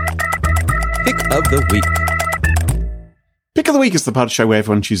 Pick of the week. Pick of the Week is the part of the show where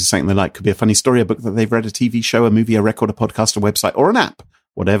everyone chooses something they like. Could be a funny story, a book that they've read, a TV show, a movie, a record, a podcast, a website, or an app.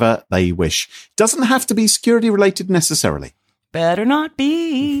 Whatever they wish. Doesn't have to be security related necessarily. Better not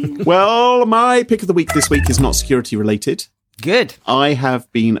be. Well, my Pick of the Week this week is not security related. Good. I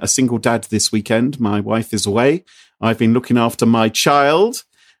have been a single dad this weekend. My wife is away. I've been looking after my child.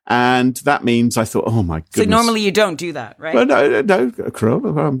 And that means I thought, oh my goodness. So normally you don't do that, right? Well, no,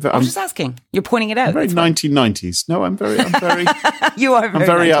 Crow. I'm just asking. You're pointing it out. I'm very 1990s. No, I'm very You are I'm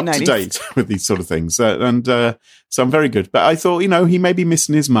very up 1990s. to date with these sort of things. So I'm very good. But I thought, he may be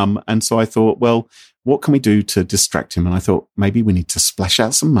missing his mum. And so I thought, well, what can we do to distract him? And I thought, maybe we need to splash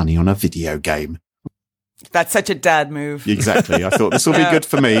out some money on a video game. That's such a dad move. Exactly. I thought this will be good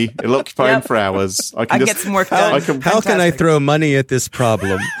for me. It'll occupy him for hours. I can get some work done. How can I throw money at this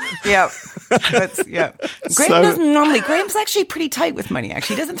problem? Yeah. Graham's actually pretty tight with money,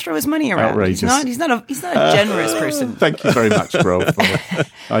 actually. He doesn't throw his money around. Outrageous. He's not a generous person. Thank you very much, bro.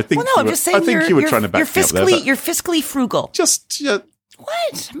 I think I'm just saying you were trying to back me up there. You're fiscally frugal. Just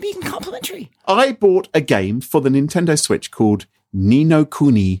What? I'm being complimentary. I bought a game for the Nintendo Switch called Ni no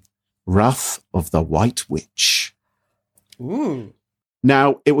Kuni Wrath of the White Witch. Ooh.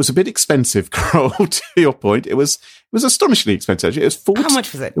 Now, it was a bit expensive, Carol, to your point. It was astonishingly expensive. It was How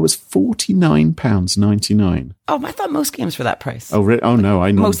much was it? It was £49.99. Oh, I thought most games were that price. Oh, really? Oh, no.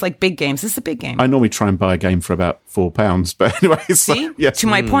 Most like big games. This is a big game. I normally try and buy a game for about £4. But anyway, See? Yes. To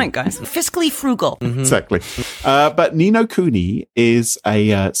my point, guys. Fiscally frugal. Exactly. But Ni no Kuni is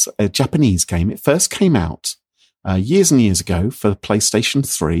a Japanese game. It first came out years and years ago for the PlayStation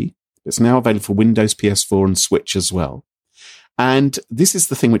 3. It's now available for Windows, PS4, and Switch as well. And this is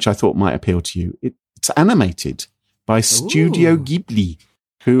the thing which I thought might appeal to you. It's animated by Studio Ghibli.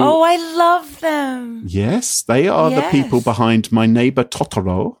 Oh, I love them. Yes, they are the people behind My Neighbor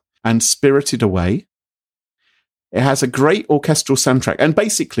Totoro and Spirited Away. It has a great orchestral soundtrack. And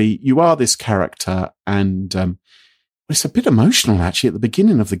basically, you are this character and it's a bit emotional, actually, at the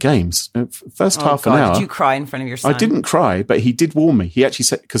beginning of the games. First half an hour. Did you cry in front of your son? I didn't cry, but he did warn me. He actually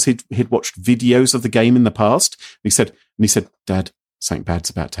said, because he'd watched videos of the game in the past. He said, Dad, something bad's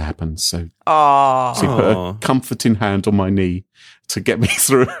about to happen. So he put a comforting hand on my knee to get me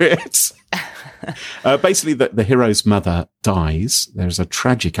through it. Basically, the hero's mother dies. There's a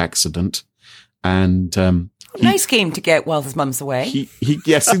tragic accident. And nice game to get while his mum's away.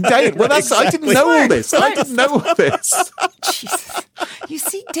 Yes, indeed. Well, I didn't know all this. Jesus. You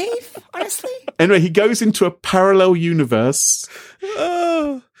see, Dave, honestly? Anyway, he goes into a parallel universe.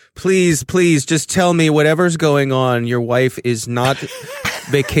 Please, just tell me whatever's going on. Your wife is not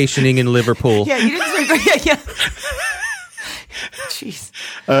vacationing in Liverpool. Yeah, you didn't say, yeah. Jeez.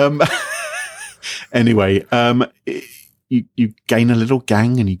 Anyway, you gain a little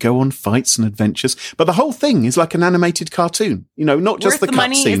gang and you go on fights and adventures. But the whole thing is like an animated cartoon. Not just the cutscenes. Worth the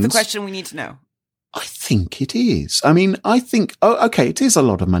money is the question we need to know. I think it is. I mean, it is a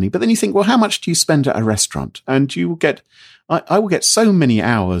lot of money. But then you think, well, how much do you spend at a restaurant? And you will get, I will get so many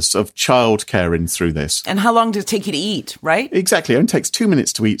hours of childcare in through this. And how long does it take you to eat, right? Exactly. It only takes 2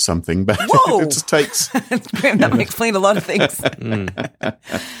 minutes to eat something, but it just takes... That might explain a lot of things.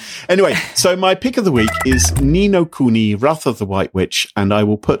 Anyway, so my pick of the week is Ni no Kuni, Wrath of the White Witch, and I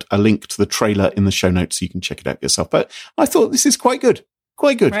will put a link to the trailer in the show notes so you can check it out yourself. But I thought this is quite good.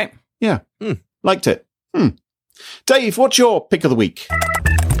 Quite good. Right. Yeah. Liked it. Dave, what's your pick of the week?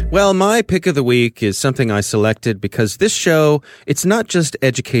 Well, my pick of the week is something I selected because this show, it's not just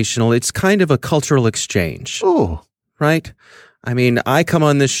educational, it's kind of a cultural exchange. Oh. Right? I mean, I come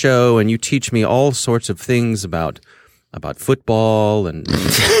on this show and you teach me all sorts of things about football and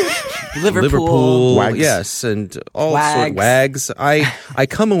Liverpool. Wags. Yes, and all sorts of wags. I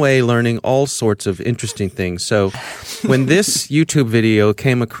come away learning all sorts of interesting things. So when this YouTube video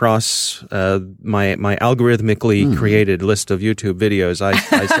came across my algorithmically created list of YouTube videos, I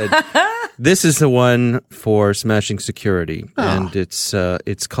said, this is the one for Smashing Security. And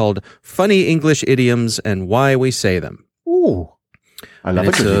it's called Funny English Idioms and Why We Say Them. Ooh. I love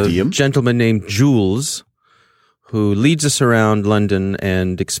a good idiom. A gentleman named Jules who leads us around London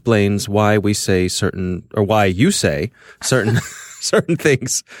and explains why we say why you say certain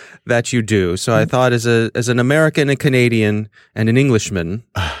things that you do. So I thought as an American, a Canadian, and an Englishman,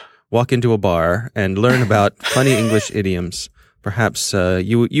 walk into a bar and learn about funny English idioms. Perhaps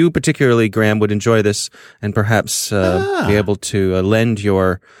you particularly, Graham, would enjoy this and perhaps be able to lend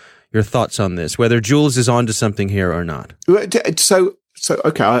your thoughts on this, whether Jules is onto something here or not. So,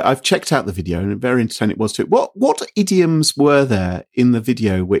 okay, I've checked out the video and very entertaining it was too. What idioms were there in the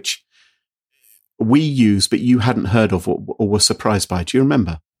video which we use but you hadn't heard of or were surprised by? Do you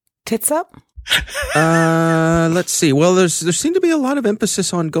remember? Tits up? Let's see. Well, there seemed to be a lot of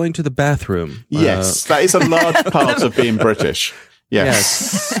emphasis on going to the bathroom. Yes, that is a large part of being British.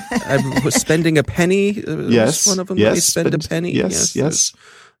 Yes. I was spending a penny. Yes. Was one of them. Yes. Spend a penny. Yes.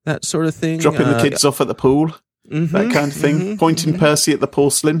 That sort of thing. Dropping the kids off at the pool. That kind of thing. Pointing Percy at the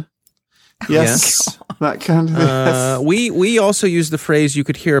porcelain. Yes. That kind of thing. Yes. We also used the phrase, you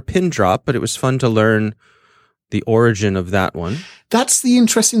could hear a pin drop, but it was fun to learn the origin of that one. That's the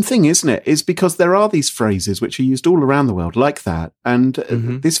interesting thing, isn't it? Is because there are these phrases which are used all around the world like that. And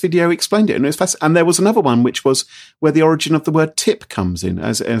this video explained it. And it was fascinating. And there was another one which was where the origin of the word tip comes in,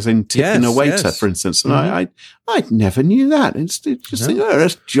 as in tipping a waiter, for instance. And I never knew that. It's just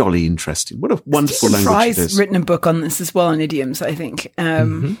that's jolly interesting. What a wonderful Stephen language Fry's it is. written a book on this as well, on idioms, I think.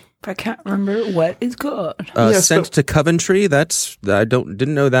 But I can't remember what it's called. Sent to Coventry.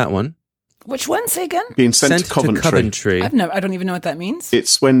 Didn't know that one. Which one? Say again? Being sent to Coventry. I don't even know what that means.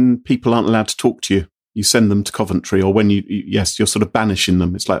 It's when people aren't allowed to talk to you. You send them to Coventry, or when you're sort of banishing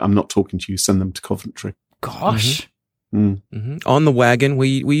them. It's like, I'm not talking to you, send them to Coventry. Gosh. Mm. On the wagon,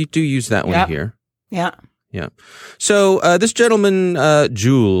 we do use that one here. Yeah. Yeah. So this gentleman,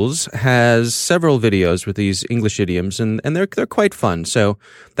 Jules, has several videos with these English idioms, and they're quite fun. So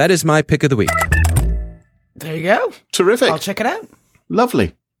that is my pick of the week. There you go. Terrific. I'll check it out.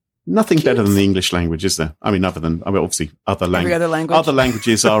 Lovely. Nothing better than the English language, is there? I mean, obviously other Every other language. Other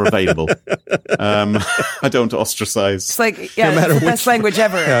languages are available. I don't want to ostracize. It's like, it's the best language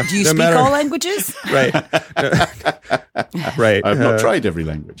ever. Yeah, do you speak all languages? Right. Right. I've not tried every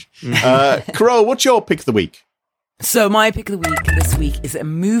language. Carole, what's your pick of the week? So my pick of the week this week is a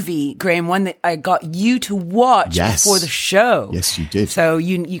movie, Graham, one that I got you to watch before the show. Yes, you did. So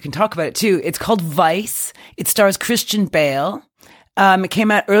you can talk about it too. It's called Vice. It stars Christian Bale. It came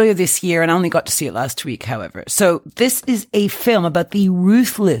out earlier this year, and I only got to see it last week, however. So this is a film about the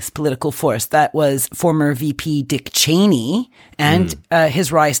ruthless political force that was former VP Dick Cheney and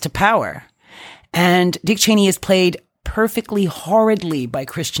his rise to power. And Dick Cheney is played perfectly horridly by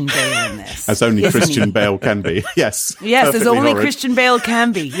Christian Bale in this. As only Christian Bale can be. Yes. Yes, as only Christian Bale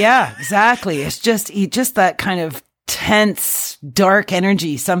can be. Yeah, exactly. It's just that kind of tense, dark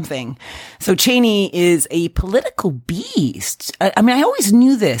energy, something. So Cheney is a political beast. I mean, I always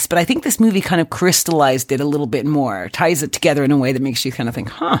knew this, but I think this movie kind of crystallized it a little bit more, ties it together in a way that makes you kind of think,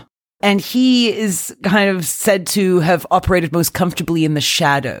 huh. And he is kind of said to have operated most comfortably in the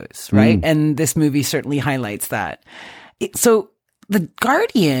shadows, right? And this movie certainly highlights that. So The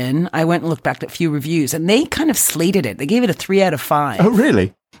Guardian, I went and looked back at a few reviews, and they kind of slated it. They gave it a 3 out of 5. Oh,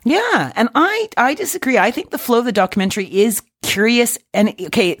 really? Yeah, and I disagree. I think the flow of the documentary is curious, and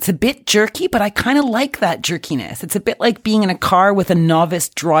okay, it's a bit jerky, but I kind of like that jerkiness. It's a bit like being in a car with a novice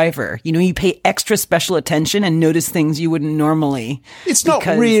driver. You know, you pay extra special attention and notice things you wouldn't normally. It's not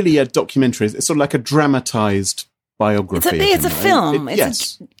really a documentary. It's sort of like a dramatized biography. It's a film.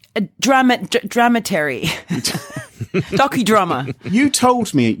 Yes. A dramatary. Docudrama. You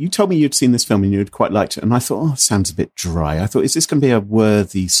told me you'd seen this film and you'd quite liked it, and I thought, it sounds a bit dry. I thought, is this going to be a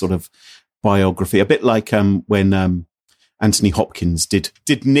worthy sort of biography? A bit like when Anthony Hopkins did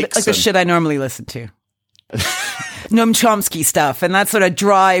Nixon. Like the shit I normally listen to. Noam Chomsky stuff, and that sort of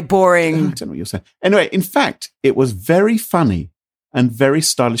dry, boring. I don't know what you're saying. Anyway, in fact, it was very funny and very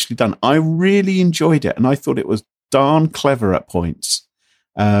stylishly done. I really enjoyed it, and I thought it was darn clever at points.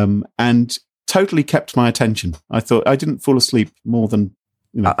 And totally kept my attention. I thought I didn't fall asleep more than,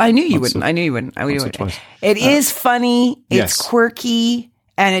 I knew you wouldn't. It is funny. It's quirky,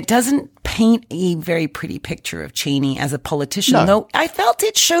 and it doesn't paint a very pretty picture of Cheney as a politician, though I felt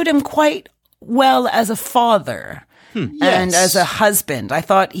it showed him quite well as a father. And as a husband. I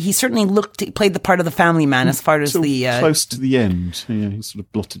thought he certainly played the part of the family man as far as close to the end. Yeah, he sort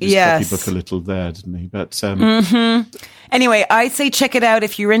of blotted his copybook a little there, didn't he? But Anyway, I say check it out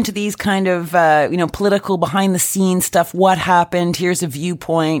if you're into these kind of political behind the scenes stuff. What happened? Here's a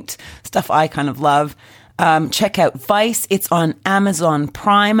viewpoint. Stuff I kind of love. Check out Vice. It's on Amazon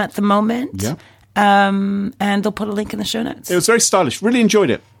Prime at the moment. Yeah. And they'll put a link in the show notes. It was very stylish. Really enjoyed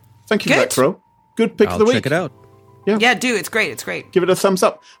it. Thank you for that, Carole. Good pick of the week. Check it out. Yeah, do. It's great. It's great. Give it a thumbs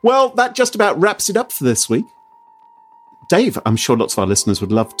up. Well, that just about wraps it up for this week. Dave, I'm sure lots of our listeners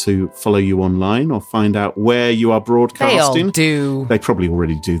would love to follow you online or find out where you are broadcasting. They all do. They probably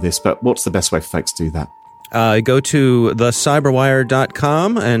already do this, but what's the best way for folks to do that? Go to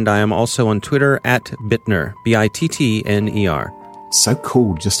thecyberwire.com, and I am also on Twitter @Bittner, Bittner. So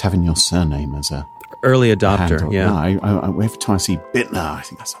cool just having your surname as early adopter. handle. Yeah. No, every time I see Bittner, I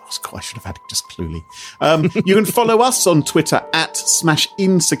think that's I should have had it just Cluely. You can follow us on Twitter at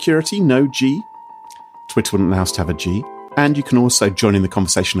SmashInSecurity, no G. Twitter wouldn't allow us to have a G. And you can also join in the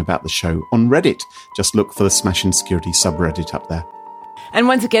conversation about the show on Reddit. Just look for the Smashing Security subreddit up there. And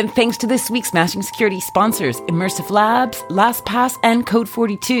once again, thanks to this week's Smashing Security sponsors, Immersive Labs, LastPass, and Code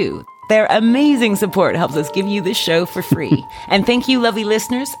 42. Their amazing support helps us give you this show for free. And thank you, lovely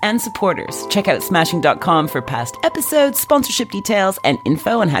listeners and supporters. Check out smashing.com for past episodes, sponsorship details, and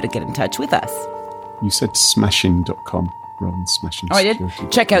info on how to get in touch with us. You said smashing.com rather than smashing Oh, I did? security.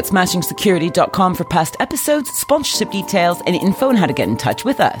 Check out smashingsecurity.com for past episodes, sponsorship details, and info on how to get in touch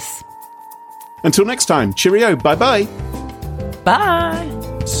with us. Until next time, cheerio, bye-bye.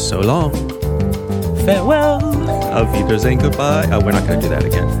 Bye. So long. Farewell. Auf Wiedersehen, goodbye. Oh, we're not going to do that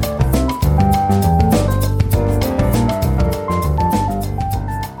again.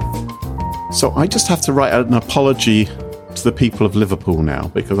 So I just have to write an apology to the people of Liverpool now,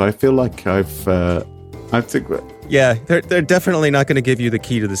 because I feel like I think Yeah, they're definitely not going to give you the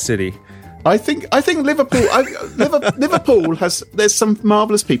key to the city. I think Liverpool. Liverpool has. There's some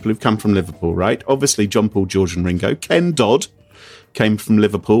marvelous people who've come from Liverpool, right? Obviously, John Paul, George, and Ringo. Ken Dodd came from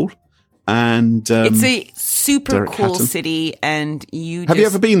Liverpool, and It's a super Derek cool Hatton. city, and Have you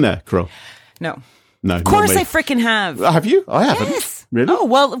ever been there, Carol? No. No. Of course I freaking have. Have you? I haven't. Yes. Really? Oh,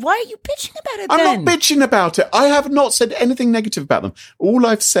 well, why are you bitching about it I'm then? not bitching about it. I have not said anything negative about them. All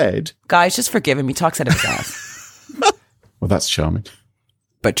I've said. Guys, just forgive him. He talks out of his ass. Well, that's charming.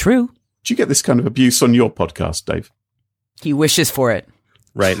 But true. Do you get this kind of abuse on your podcast, Dave? He wishes for it.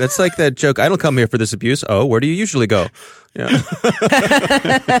 Right. That's like that joke. I don't come here for this abuse. Oh, where do you usually go? Yeah.